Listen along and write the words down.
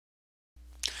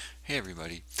Hey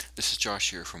everybody, this is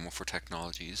Josh here from Wolfer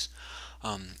Technologies.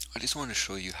 I just wanted to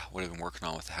show you what I've been working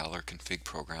on with the Howler config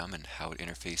program and how it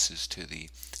interfaces to the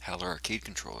Howler arcade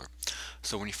controller.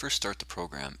 So when you first start the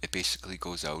program, it basically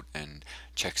goes out and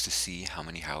checks to see how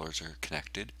many Howlers are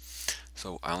connected.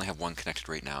 So I only have one connected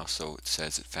right now, so it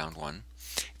says it found one.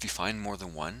 If you find more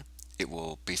than one, it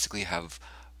will basically have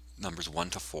numbers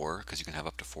 1 to 4, because you can have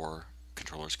up to 4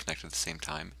 controllers connected at the same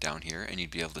time down here, and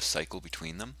you'd be able to cycle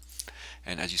between them.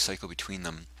 And as you cycle between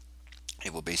them,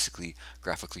 it will basically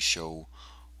graphically show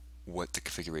what the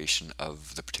configuration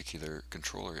of the particular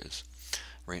controller is.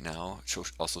 Right now,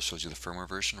 it also shows you the firmware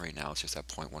version. Right now it's just at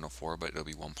 0.104, but it'll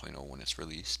be 1.0 when it's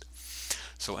released.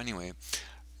 So anyway,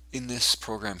 in this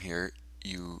program here,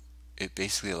 it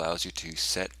basically allows you to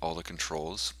set all the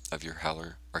controls of your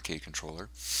Howler arcade controller.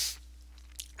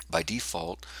 By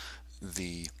default,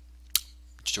 the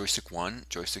joystick 1,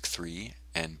 joystick 3,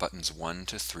 and buttons 1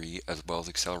 to 3, as well as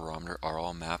accelerometer, are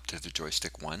all mapped to the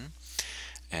joystick 1.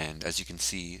 And as you can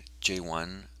see,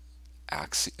 J1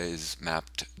 is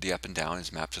mapped, the up and down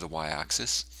is mapped to the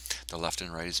y-axis, the left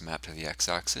and right is mapped to the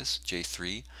x-axis,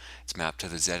 J3 is mapped to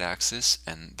the z-axis,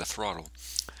 and the throttle.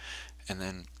 And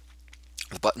then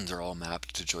the buttons are all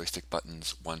mapped to joystick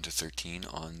buttons 1 to 13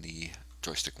 on the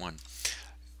joystick 1,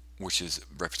 which is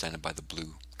represented by the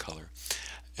blue color.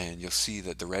 And you'll see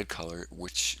that the red color,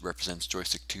 which represents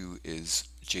joystick 2, is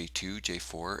J2,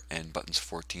 J4, and buttons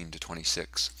 14 to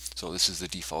 26. So this is the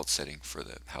default setting for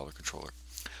the Howler controller.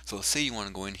 So let's say you want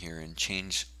to go in here and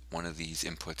change one of these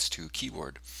inputs to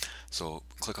keyboard. So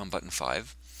click on button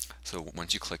 5. So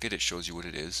once you click it, it shows you what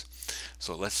it is.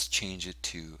 So let's change it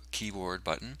to keyboard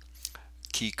button.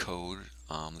 Key code,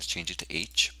 let's change it to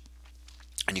H.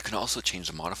 And you can also change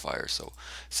the modifier. So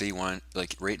say you want,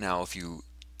 like right now, if you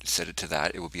set it to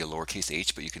that, it will be a lowercase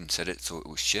h, but you can set it so it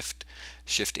was shift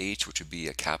H, which would be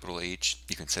a capital H.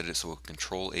 You can set it so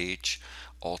control H,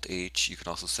 alt H. You can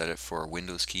also set it for a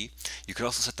Windows key. You could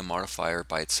also set the modifier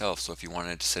by itself. So if you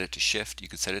wanted to set it to shift, you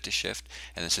could set it to shift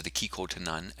and then set the key code to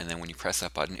none, and then when you press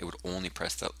that button, it would only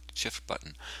press that shift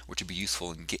button, which would be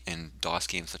useful in DOS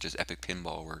games such as Epic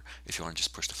Pinball, or if you want to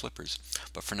just push the flippers.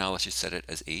 But for now, let's just set it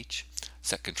as H.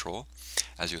 Set control.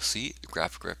 As you'll see, the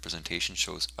graphic representation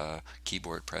shows a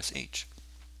keyboard press H.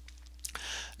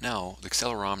 Now, the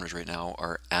accelerometers right now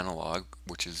are analog,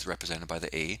 which is represented by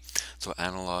the A. So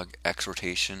analog X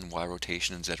rotation, Y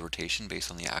rotation, and Z rotation based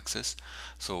on the axis.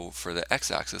 So for the X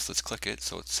axis, let's click it.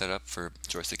 So it's set up for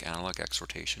joystick analog X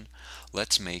rotation.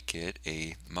 Let's make it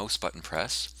a mouse button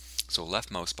press. So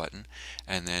left mouse button,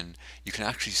 and then you can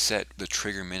actually set the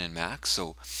trigger min and max.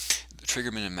 So the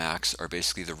trigger min and max are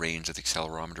basically the range that the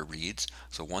accelerometer reads.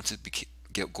 So once it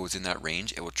goes in that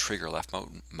range, it will trigger left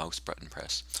mouse button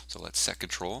press. So let's set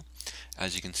control.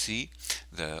 As you can see,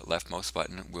 the left mouse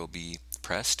button will be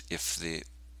pressed if the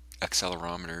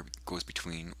accelerometer goes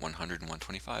between 100 and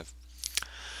 125.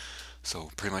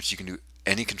 So pretty much you can do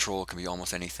any control, it can be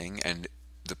almost anything, and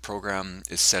the program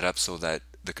is set up so that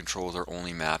the controls are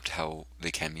only mapped how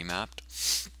they can be mapped.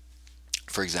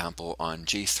 For example, on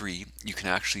J3, you can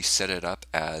actually set it up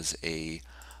as a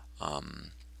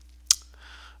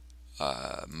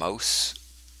mouse,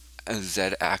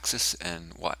 Z-axis,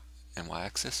 and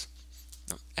Y-axis,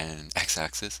 and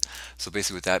X-axis. So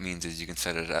basically what that means is you can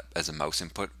set it up as a mouse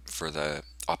input for the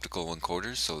optical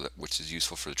encoders, which is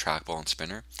useful for the trackball and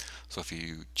spinner. So if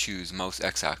you choose mouse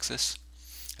X-axis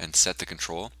and set the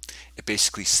control, it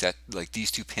basically set, like,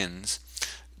 these two pins,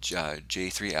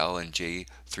 J3L and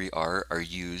J3R, are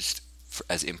used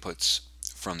as inputs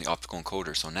from the optical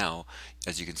encoder. So now,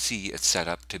 as you can see, it's set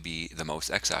up to be the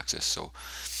mouse X-axis. So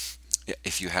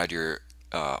if you had your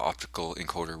optical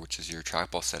encoder, which is your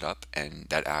trackball set up, and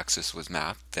that axis was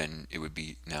mapped, then it would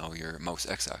be now your mouse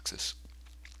X-axis.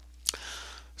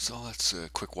 So let's a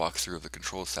quick walkthrough of the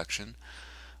control section.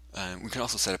 We can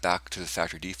also set it back to the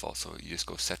factory default. So you just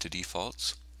go set to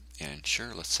defaults, and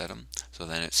sure, let's set them. So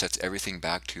then it sets everything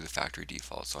back to the factory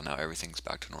default. So now everything's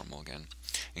back to normal again,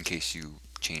 in case you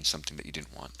change something that you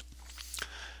didn't want.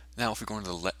 Now if we go into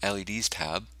the LEDs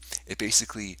tab, it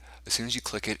basically, as soon as you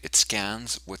click it, it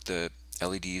scans what the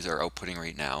LEDs are outputting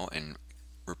right now and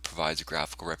provides a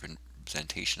graphical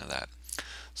representation of that.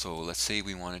 So let's say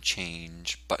we want to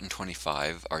change button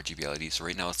 25 RGB LED. So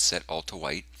right now it's set all to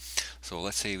white. So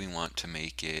let's say we want to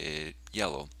make it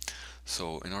yellow.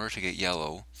 So in order to get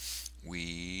yellow,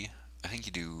 I think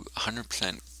you do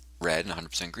 100% red and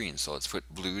 100% green. So let's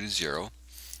put blue to 0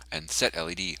 and set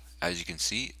LED. As you can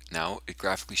see, now it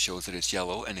graphically shows that it's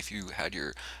yellow, and if you had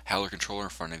your Howler controller in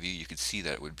front of you, you could see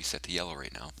that it would be set to yellow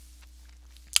right now.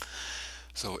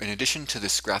 So in addition to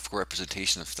this graphical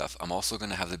representation of stuff, I'm also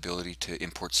going to have the ability to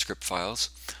import script files.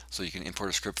 So you can import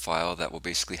a script file that will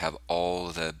basically have all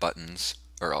the buttons,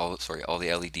 or all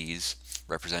the LEDs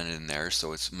represented in there.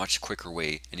 So it's a much quicker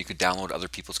way, and you could download other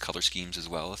people's color schemes as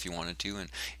well if you wanted to and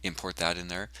import that in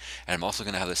there. And I'm also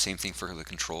going to have the same thing for the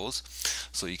controls.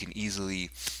 So you can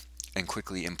easily and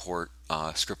quickly import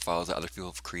script files that other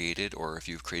people have created, or if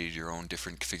you've created your own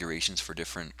different configurations for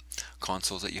different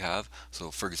consoles that you have. So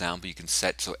for example, you can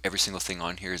set so every single thing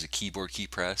on here is a keyboard key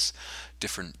press,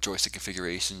 different joystick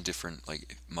configuration, different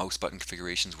like mouse button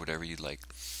configurations, whatever you'd like.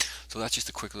 So that's just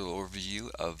a quick little overview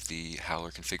of the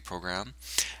Howler config program.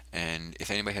 And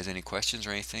if anybody has any questions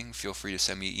or anything, feel free to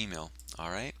send me an email. All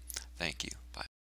right, thank you.